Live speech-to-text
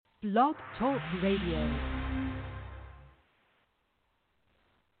Blog Talk Radio.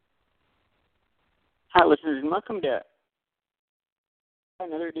 Hi, listeners, and welcome to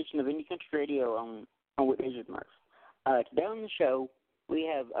another edition of Indie Country Radio on Weekdays with Murph. Today on the show, we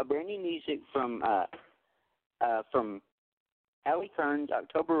have a brand new music from Halle Kearns,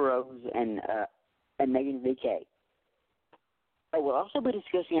 October Rose, and Meghan VK. We'll also be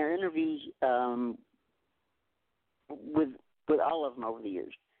discussing our interviews with all of them over the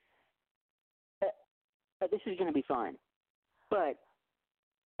years. This is going to be fun. But,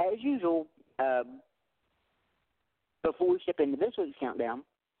 as usual, before we step into this week's countdown,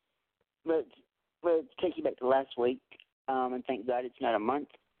 let's take you back to last week, and thank God it's not a month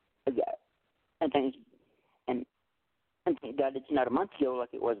ago. And thank God it's not a month ago like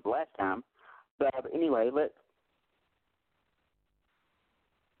it was the last time. But anyway, let's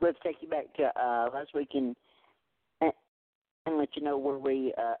take you back to last week and let you know where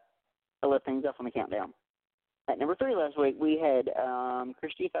we left things off on the countdown. At number 3 last week, we had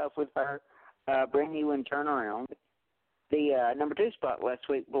Christy Huff with her brand new and Turnaround. The number 2 spot last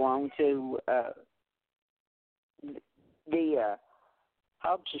week belonged to the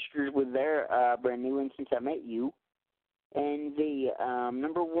Hobbs Sisters with their brand new one, Since I Met You. And the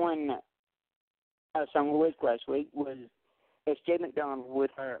number 1 song of the week last week was S.J. McDonald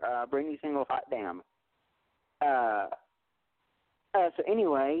with her brand new single, Hot Damn. So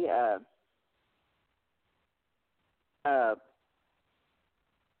anyway,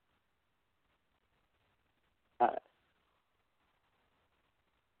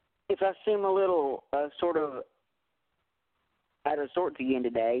 if I seem a little sort of out of sorts again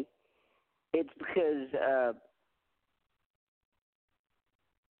today, it's because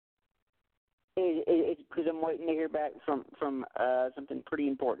it's because I'm waiting to hear back from something pretty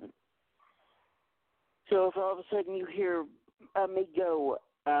important. So if all of a sudden you hear me go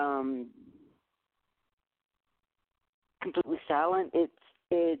completely silent, it's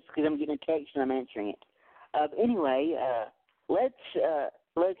because I'm getting a text and I'm answering it. Anyway, let's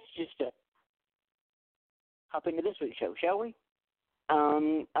just hop into this week's show, shall we?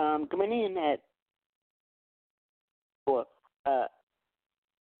 Coming in at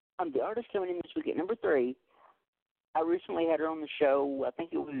the artist coming in this week at number 3. I recently had her on the show. I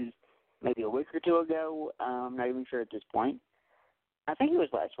think it was maybe a week or two ago. I'm not even sure at this point. I think it was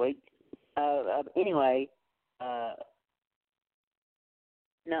last week. Anyway,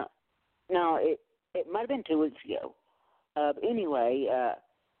 no, it might have been 2 weeks ago. Anyway,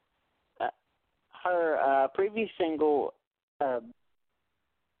 her previous single,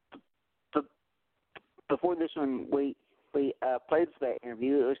 before this one, we played for that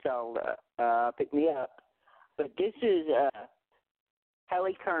interview. It was called Pick Me Up. But this is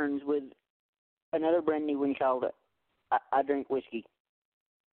Halle Kearns with another brand new one called I Drink Whiskey.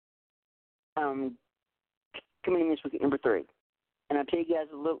 Coming in this week at number 3. And I'll tell you guys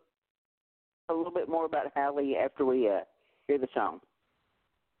a little bit more about Halle after we hear the song.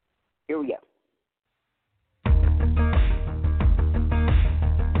 Here we go.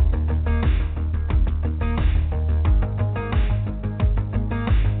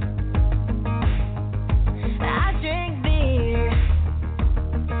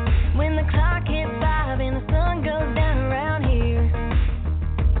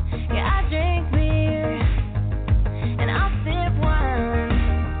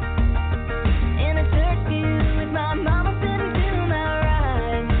 Mama sitting to my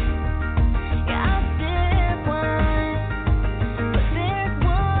right.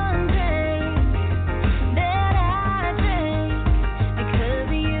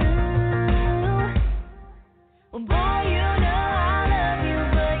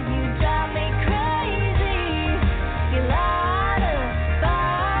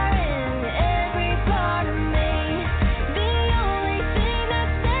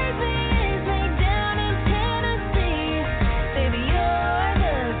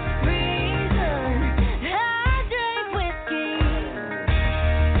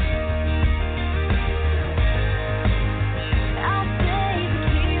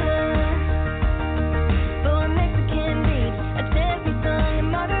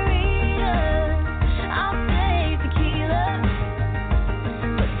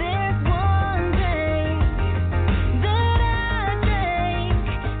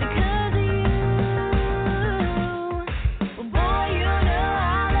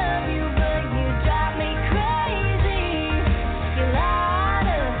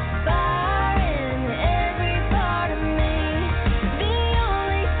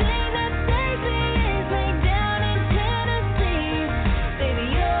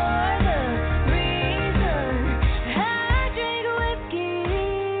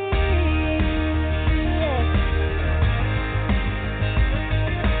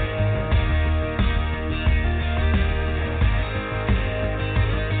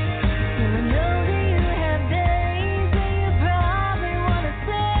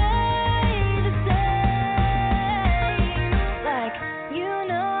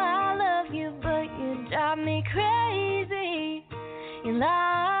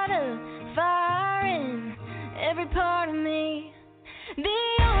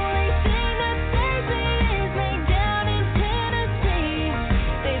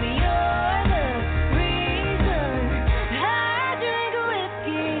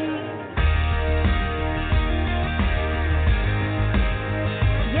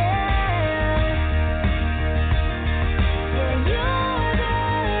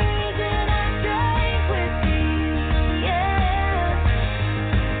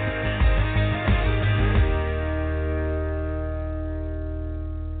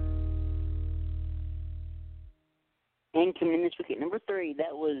 And coming in this week at number 3,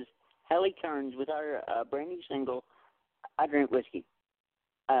 that was Halle Kearns with our brand new single, I Drink Whiskey.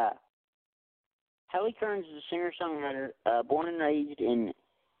 Halle Kearns is a singer-songwriter born and raised in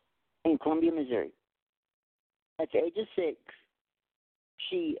Columbia, Missouri. At the age of 6,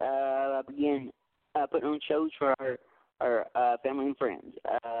 she began putting on shows for her family and friends,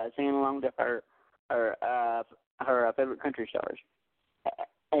 singing along to her favorite country stars.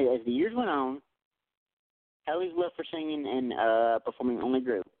 As the years went on, Halle's love for singing and performing only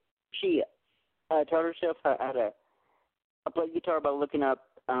grew. She taught herself how to play guitar by looking up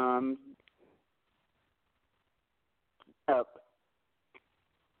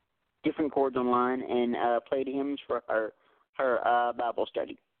different chords online and played hymns for her Bible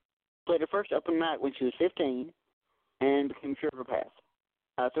study. Played her first open mic when she was 15 and became sure of her path.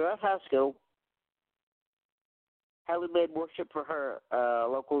 Throughout high school, Halle led worship for her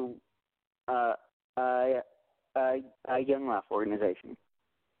local Young Life organization.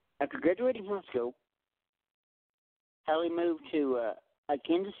 After graduating high school, Halle moved to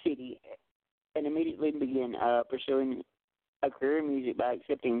Kansas City and immediately began pursuing a career in music by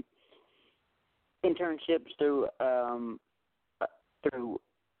accepting internships through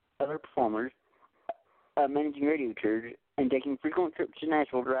other performers, managing radio tours, and taking frequent trips to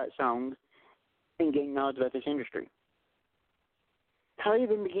Nashville to write songs and gain knowledge about this industry. Halle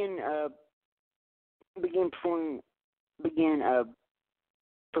then began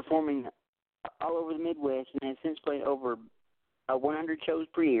performing all over the Midwest and has since played over 100 shows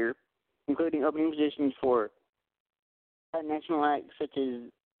per year, including opening positions for national acts such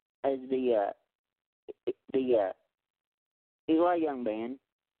as the Eli Young Band,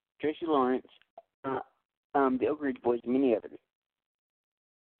 Tracy Lawrence, the Oak Ridge Boys, and many others.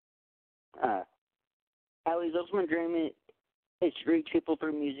 Halle's ultimate dream is to reach people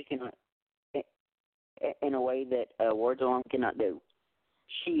through music in a way that words alone cannot do.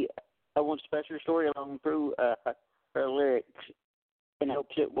 She wants to pass her story along through her lyrics and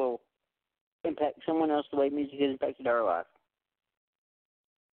hopes it will impact someone else the way music has impacted our life.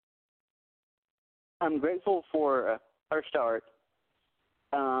 I'm grateful for her start.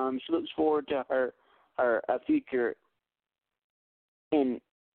 She looks forward to her future in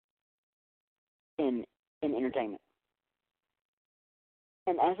entertainment.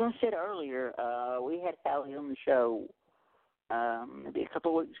 And as I said earlier, we had Halle on the show maybe a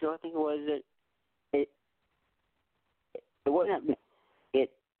couple of weeks ago. I think it was wasn't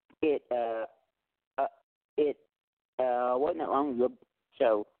wasn't that long ago.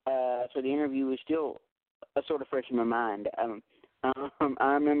 So the interview was still sort of fresh in my mind. I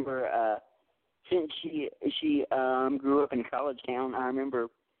remember since she grew up in a college town. I remember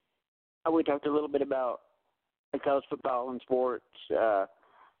we talked a little bit about college football and sports.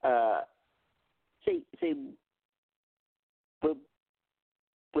 See,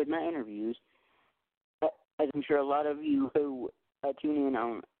 with my interviews, as I'm sure a lot of you who tune in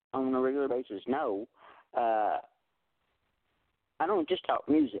on a regular basis know, I don't just talk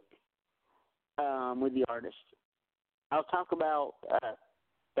music with the artist. I'll talk about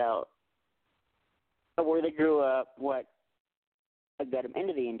where they grew up, what got them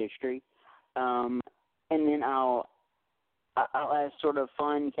into the industry, and then I'll ask sort of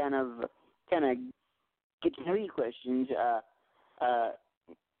fun kind of get to know you questions.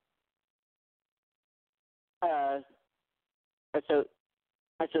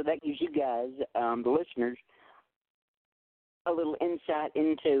 So that gives you guys, the listeners, a little insight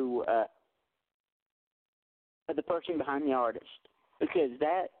into the person behind the artist, because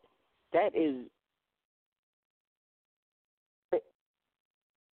that is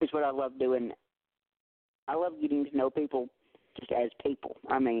what I love doing. I love getting to know people just as people.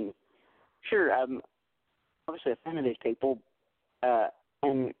 I mean, sure, I'm obviously a fan of these people,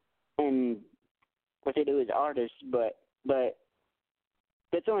 and what they do as artists, but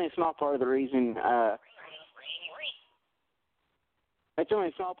that's only a small part of the reason. That's only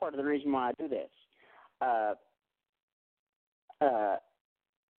a small part of the reason why I do this.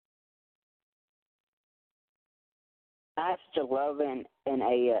 I have such a love and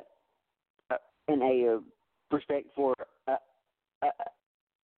a respect for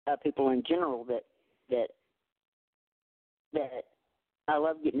people in general that I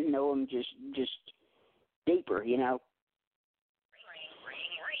love getting to know them just deeper, you know.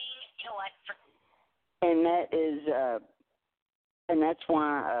 And that is, and that's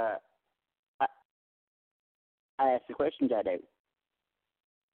why I ask the questions I do.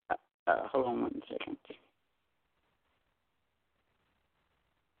 Hold on 1 second.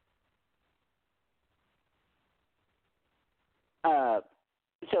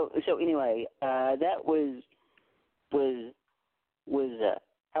 So anyway, that was was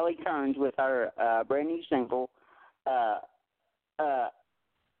Halle Kearns with her brand new single, I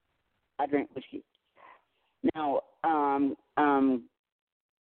Drink Whiskey. Now,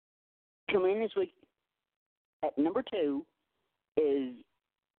 coming in this week at number 2 is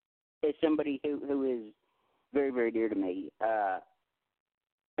somebody who is very, very dear to me,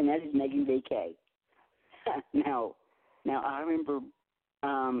 and that is Meghan VK. Now I remember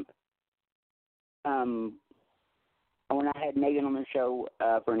when I had Meghan on the show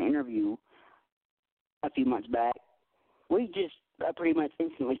for an interview a few months back, we just pretty much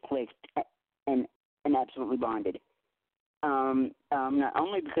instantly clicked and absolutely bonded. Not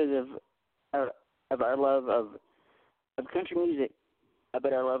only because of our love of country music,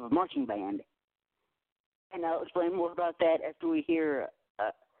 but our love of marching band. And I'll explain more about that after we hear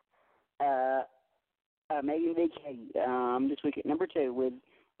Meghan VK this week at number 2 with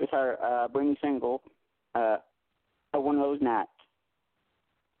her brand new single, One of Those Nights,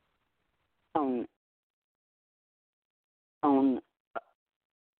 on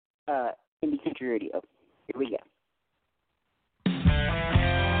Indie Country Radio. Here we go.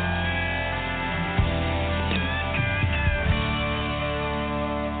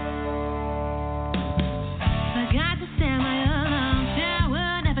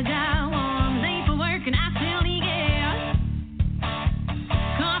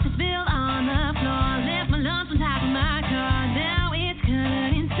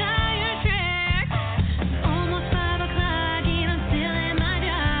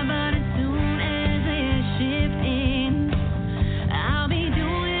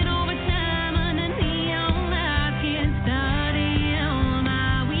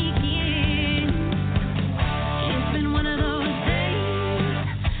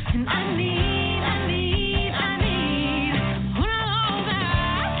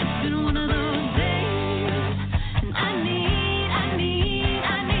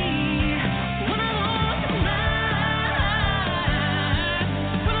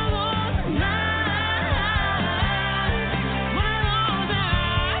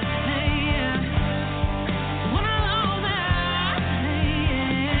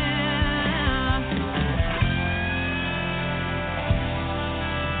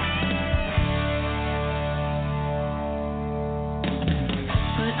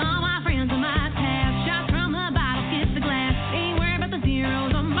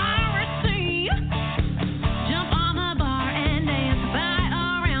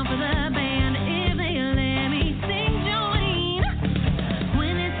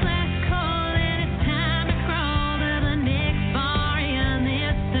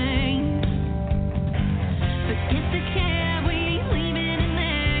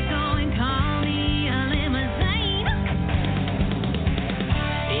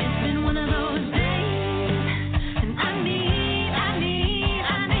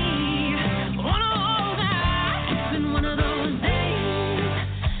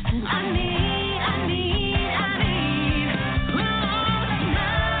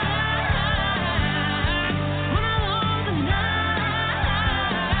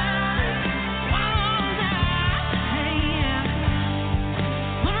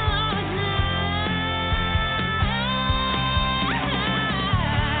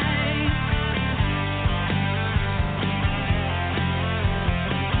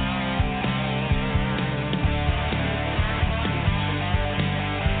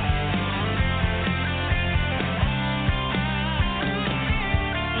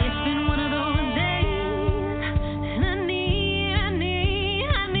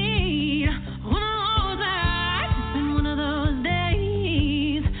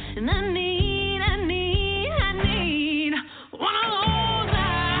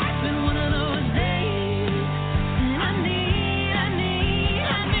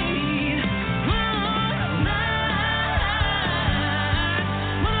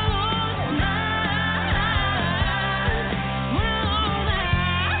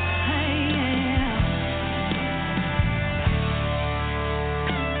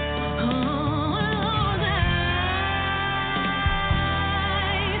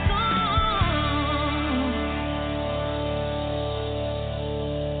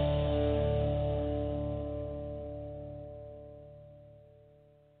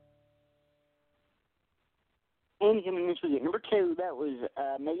 And coming this week at number 2, that was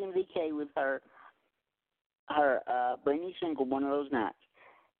Meghan VK with her brand new single, One of Those Nights.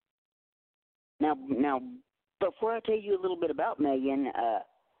 Now, before I tell you a little bit about Meghan,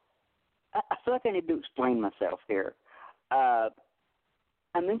 I feel like I need to explain myself here. I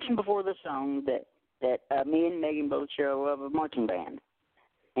mentioned before the song that me and Meghan both share a love of marching band,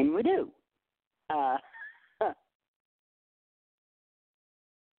 and we do.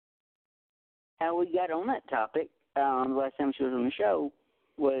 how we got on that topic the last time she was on the show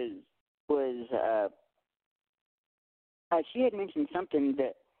was she had mentioned something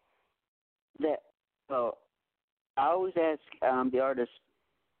that well, I always ask the artists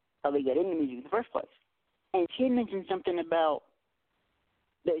how they got into music in the first place, and she had mentioned something about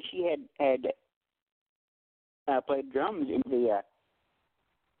that she had played drums in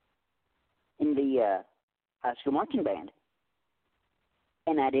the high school marching band,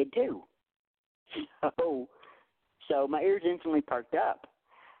 and I did too. So my ears instantly perked up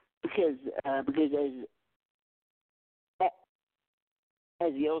because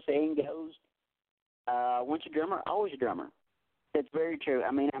as the old saying goes, once a drummer, always a drummer. That's very true.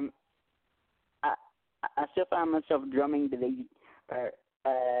 I mean, I still find myself drumming to this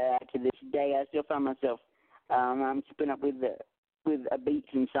day. I still find myself I'm keeping up with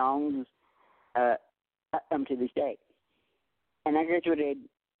beats and songs to this day. And I graduated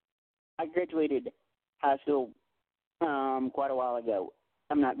high school quite a while ago.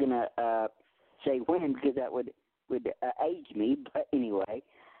 I'm not gonna say when because that would age me. But anyway,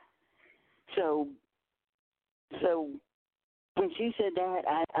 so when she said that,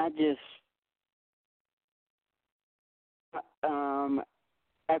 I just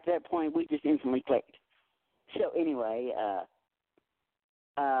at that point we just instantly clicked. So anyway,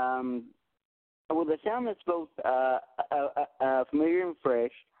 with a sound that's both familiar and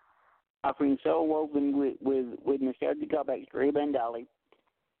fresh, offering soul woven with nostalgic callbacks to Reba and Dolly,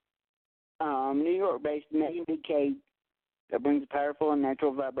 New York-based Meghan VK brings a powerful and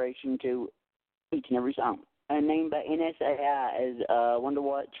natural vibration to each and every song. Named by NSAI as one to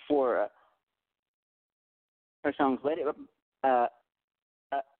watch for her songs Let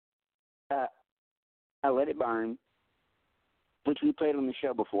It Burn, which we played on the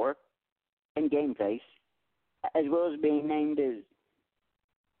show before, and Game Face, as well as being named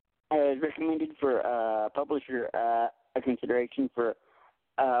as recommended for publisher a consideration for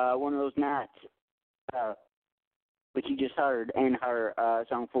one of those nights, which you just heard, and her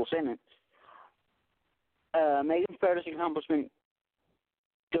song Full Sentence. Meghan's proudest accomplishment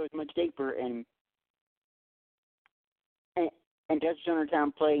goes much deeper and touches on her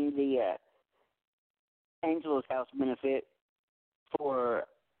time playing the Angeles House benefit for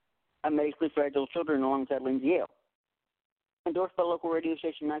medically fragile children alongside Lindsay Ell. Endorsed by local radio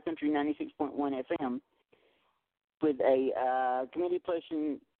station My Country 96.1 FM, with a committed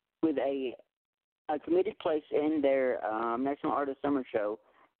place in their National Artist Summer Show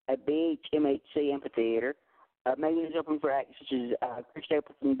at BHMHC Amphitheater. Meghan is open for acts such as Chris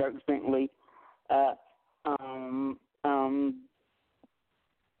Stapleton, Dirk Bentley,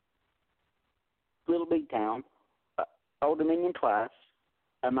 Little Big Town, Old Dominion twice,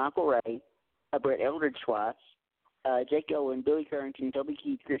 Michael Ray, Brett Eldridge twice, Jake Owen, Billy Currington, Toby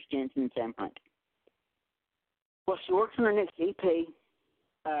Keith, Chris Jensen, and Sam Hunt. Well, she works on her next EP.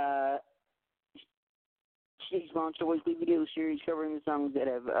 She's launched a weekly video series covering the songs that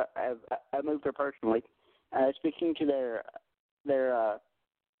have moved her personally, speaking to their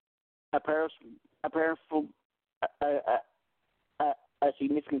powerful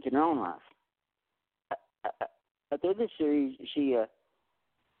significance in her own life. Through this series, she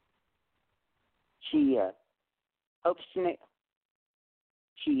hopes to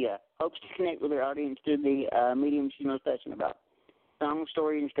connect with her audience through the medium she's most passionate about: song,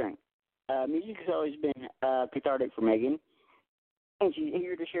 story, and strength. Music has always been cathartic for Meghan, and she's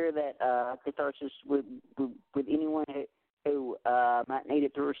eager to share that catharsis with anyone who might need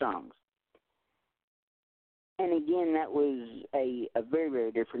it through her songs. And again, that was a very,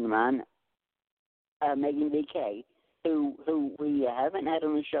 very dear friend of mine, Meghan VK, who we haven't had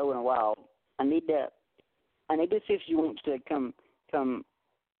on the show in a while. I need to see if she wants to come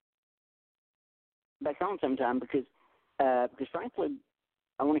back on sometime because frankly,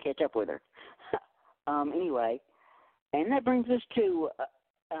 I want to catch up with her. Anyway, and that brings us to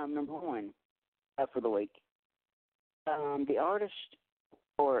number one for the week. The artist,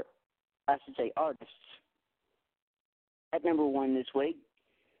 or I should say artists, at number one this week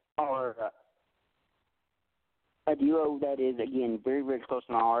are a duo that is, again, very, very close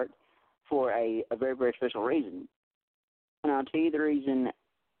to my heart for a very, very special reason. And I'll tell you the reason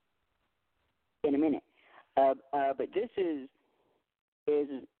in a minute. But this is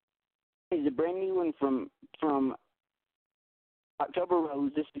a brand new one from October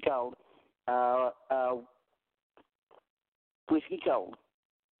Rose. This is called Whiskey Cold.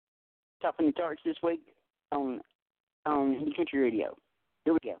 Topping the charts this week on Indie Country Radio.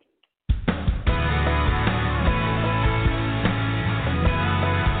 Here we go.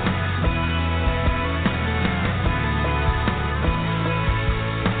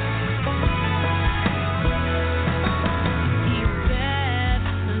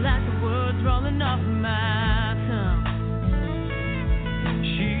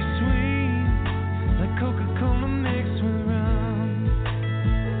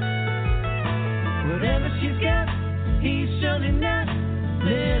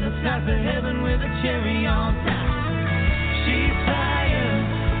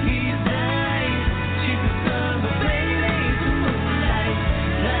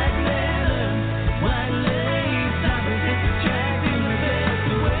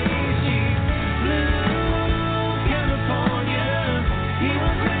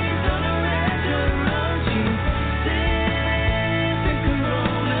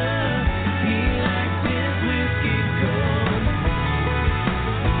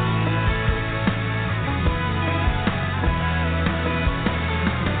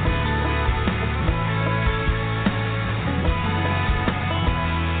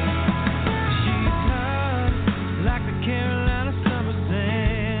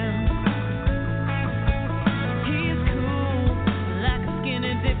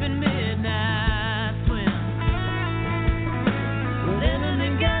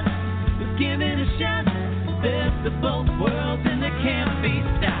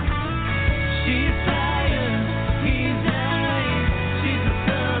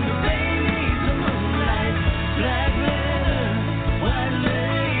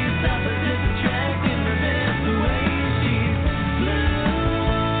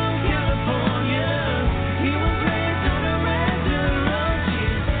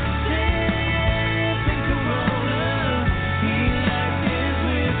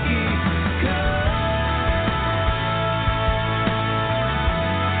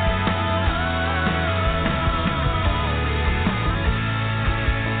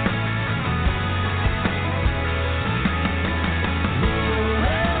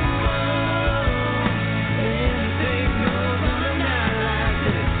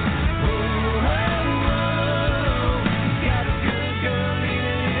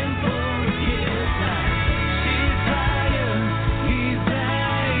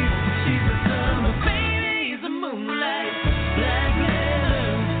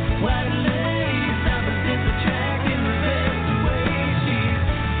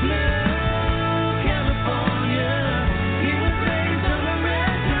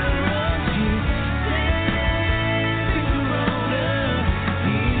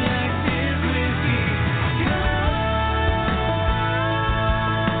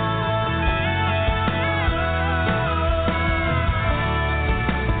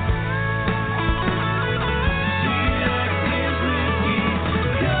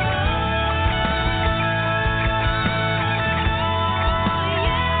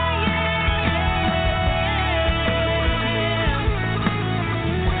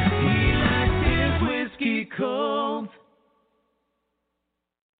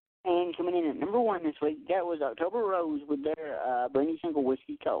 last week. That was October Rose with their brand new single,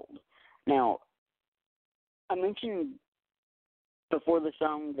 Whiskey Cold. Now, I mentioned before the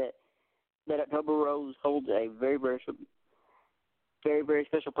song that October Rose holds a very, very, very, very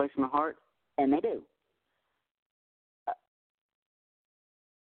special place in my heart, and they do.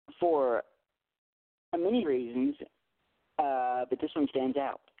 For many reasons, but this one stands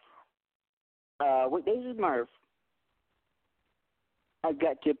out. Weekdays with Murph, I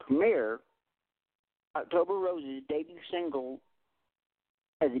got to premiere October Rose's debut single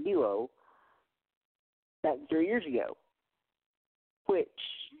as a duo back 3 years ago, which,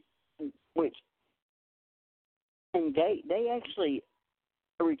 and they actually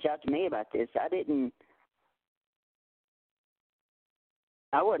reached out to me about this.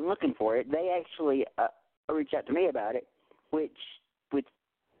 I wasn't looking for it. They actually reached out to me about it, which with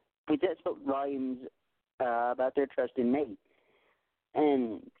that spoke volumes about their trust in me,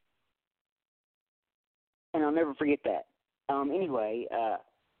 and I'll never forget that. Anyway,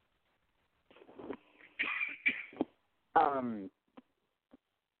 let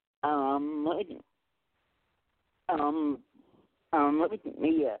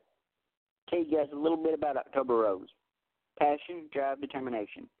me tell you guys a little bit about October Rose. Passion, drive,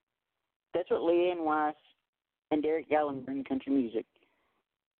 determination. That's what Leanne Weiss and Derek Gallen bring to country music.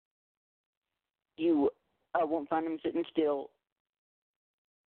 You won't find them sitting still,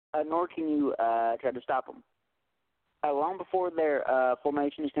 nor can you try to stop them. Long before their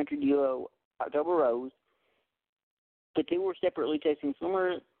formation as country duo October Rose, the two were separately chasing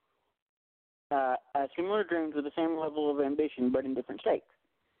similar dreams with the same level of ambition, but in different states.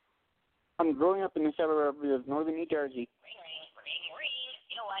 I'm growing up in the suburbs of northern New Jersey.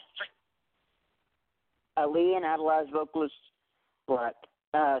 Leanne idolized vocalists like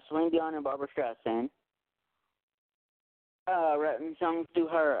Celine Dion and Barbra Streisand, writing songs through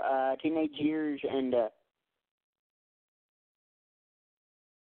her teenage years and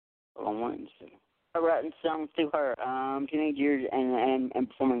writing songs through her teenage years and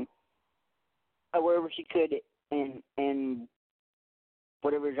performing wherever she could and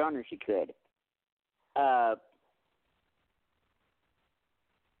whatever genre she could.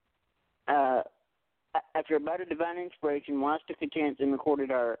 After about a divine inspiration, Weiss took a chance and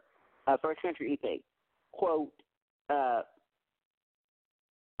recorded our first country EP. Quote, I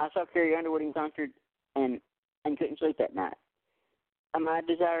saw Carrie Underwood in concert and couldn't sleep that night. My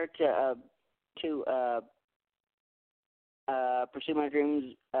desire to pursue my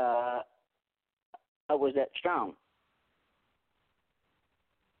dreams was that strong.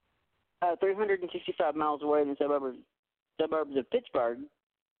 365 miles away in the suburbs of Pittsburgh,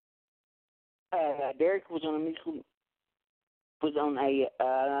 Derek was on a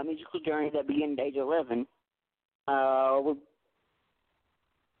musical journey that began at age 11,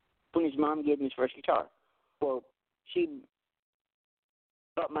 when his mom gave him his first guitar. Well, she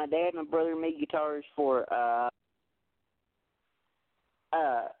bought my dad and my brother and me guitars for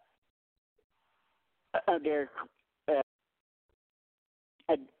Derek.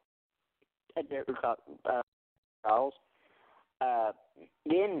 Derek calls.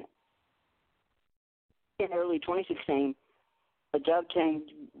 Then, in early 2016, a job change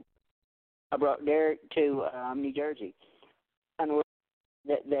brought Derek to New Jersey, and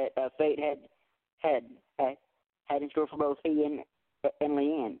that fate had in store for both he and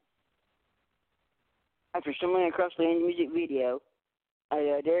Leanne. After stumbling across Leanne's music video,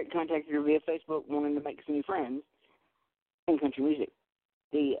 Derek contacted her via Facebook, wanting to make some new friends in country music.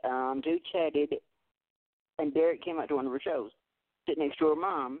 The two chatted, and Derek came out to one of her shows, sitting next to her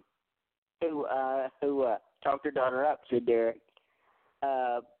mom, who talked her daughter up to Derek.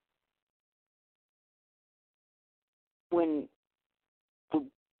 When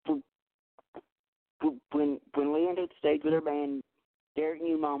Leanne took the stage with her band, Derek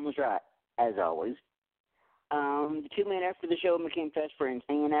knew Mom was right, as always. The two men after the show became fast friends,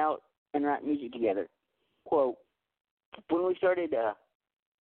 hanging out and writing music together. Quote, when we started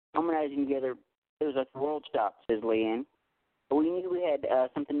harmonizing together, it was like the world stopped, says Leanne. We knew we had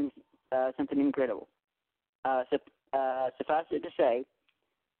something incredible. Suffice it to say,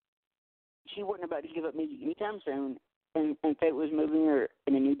 she wasn't about to give up music anytime soon, and fate was moving her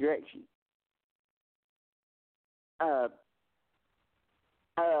in a new direction.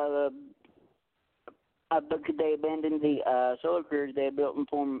 But could they abandon the solo careers they had built and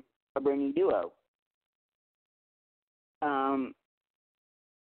form a brand new duo?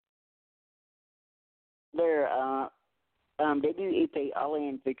 Their debut EP, All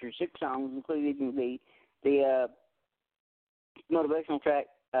In, features 6 songs, including the motivational track,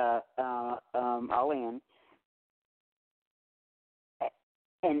 All In,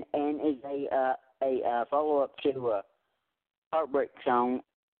 and is a follow-up to Heartbreak Song,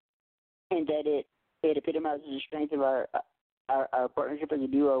 and that it epitomizes the strength of our partnership as a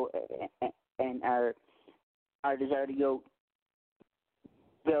duo and our desire to go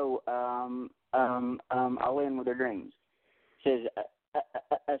all in with our dreams. Says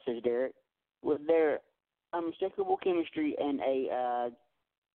Derek, with their unmistakable chemistry and a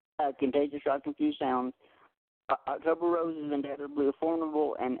contagious rock infused sounds, October Rose is undoubtedly a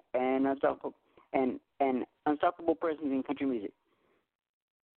formidable and unstoppable presence in country music.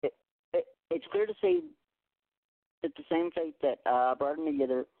 It's clear to see that the same fate that brought them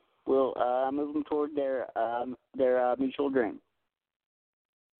together will move them toward their mutual dream.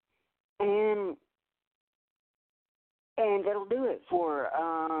 And that'll do it for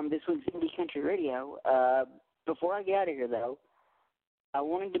this week's Indie Country Radio. Before I get out of here, though, I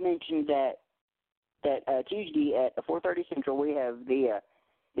wanted to mention that Tuesday at 4:30 Central we have the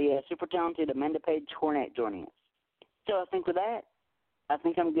super talented Amanda Page Cornett joining us. So I think with that, I'm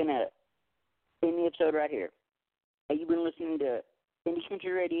gonna end the episode right here. You've been listening to Indie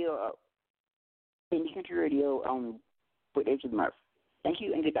Country Radio on Weekdays with Murph. Thank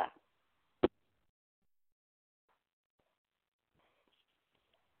you and goodbye.